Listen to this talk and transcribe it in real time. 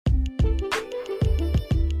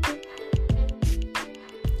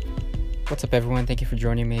What's up, everyone? Thank you for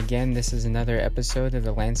joining me again. This is another episode of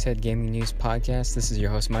the Lancet Gaming News Podcast. This is your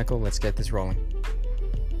host, Michael. Let's get this rolling.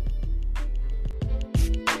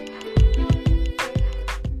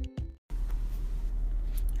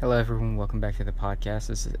 Hello, everyone. Welcome back to the podcast.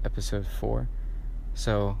 This is episode 4.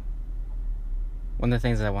 So, one of the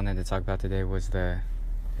things that I wanted to talk about today was the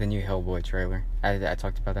new Hellboy trailer. I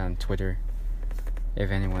talked about that on Twitter, if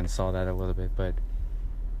anyone saw that a little bit, but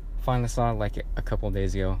finally saw it like a couple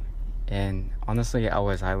days ago. And honestly, I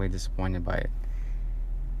was highly disappointed by it.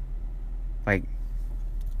 Like,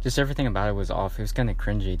 just everything about it was off. It was kind of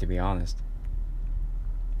cringy, to be honest.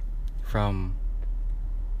 From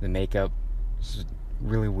the makeup, just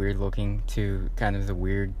really weird looking, to kind of the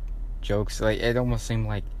weird jokes. Like, it almost seemed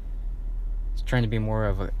like it's trying to be more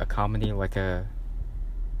of a comedy, like the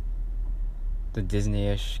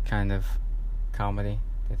Disney-ish kind of comedy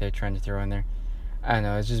that they're trying to throw in there. I don't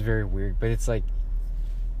know, it's just very weird, but it's like,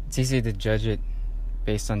 it's easy to judge it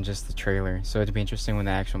based on just the trailer, so it'd be interesting when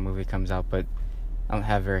the actual movie comes out, but I don't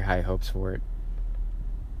have very high hopes for it.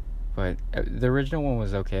 But the original one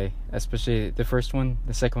was okay, especially the first one.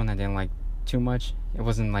 The second one I didn't like too much. It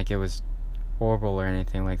wasn't like it was horrible or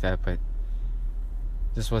anything like that, but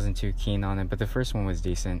just wasn't too keen on it. But the first one was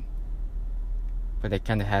decent, but it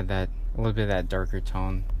kind of had a little bit of that darker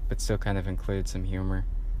tone, but still kind of included some humor.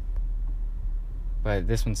 But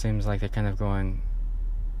this one seems like they're kind of going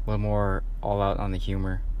a little more all out on the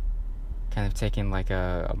humor, kind of taking like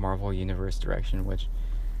a Marvel Universe direction, which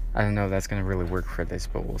I don't know if that's going to really work for this,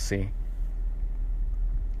 but we'll see.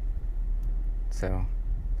 So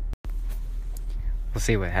we'll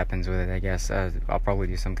see what happens with it, I guess. I'll probably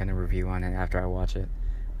do some kind of review on it after I watch it.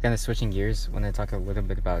 Kind of switching gears, when I talk a little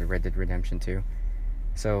bit about Red Dead Redemption 2.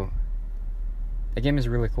 So the game is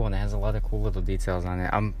really cool, and it has a lot of cool little details on it.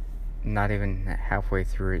 I'm not even halfway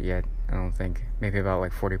through it yet, I don't think. Maybe about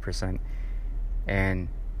like 40%. And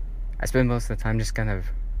I spend most of the time just kind of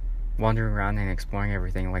wandering around and exploring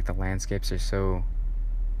everything. Like, the landscapes are so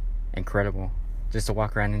incredible. Just to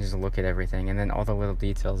walk around and just look at everything. And then all the little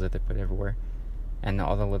details that they put everywhere. And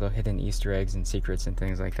all the little hidden Easter eggs and secrets and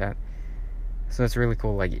things like that. So it's really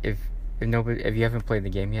cool. Like, if you haven't played the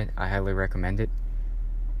game yet, I highly recommend it.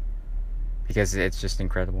 Because it's just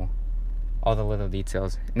incredible. All the little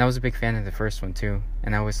details. And I was a big fan of the first one too,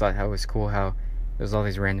 and I always thought how it was cool how there was all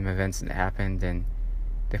these random events that happened, and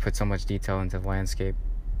they put so much detail into the landscape.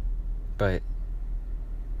 But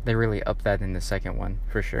they really upped that in the second one,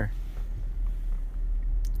 for sure.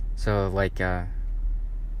 So, like, I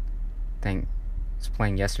think I was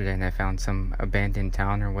playing yesterday and I found some abandoned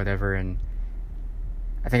town or whatever, and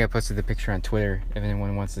I think I posted the picture on Twitter if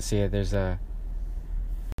anyone wants to see it. There's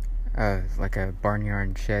like a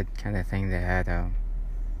barnyard shed kind of thing that had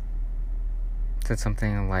said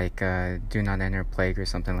something like do not enter plague or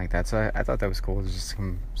something like that. So I thought that was cool. It was just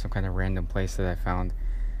some kind of random place that I found.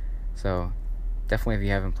 So definitely, if you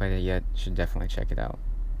haven't played it yet, you should definitely check it out.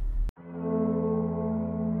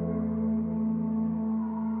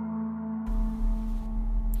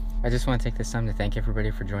 I just want to take this time to thank everybody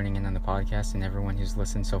for joining in on the podcast and everyone who's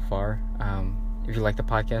listened so far. If you like the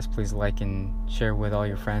podcast, please like and share with all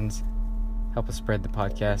your friends. Help us spread the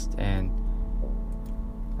podcast. And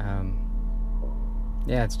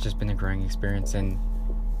yeah, it's just been a growing experience, and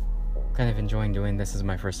kind of enjoying doing this. This is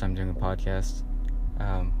my first time doing a podcast.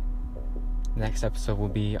 Next episode will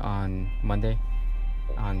be on Monday,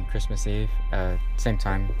 on Christmas Eve, same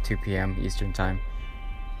time, 2 p.m. Eastern time,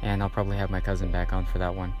 and I'll probably have my cousin back on for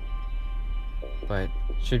that one. But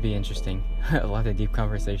should be interesting. A lot of deep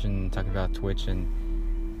conversation, talking about Twitch and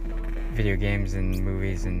video games and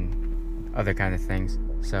movies and other kind of things.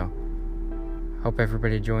 So hope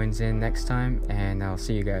everybody joins in next time, and I'll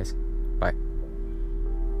see you guys. Bye.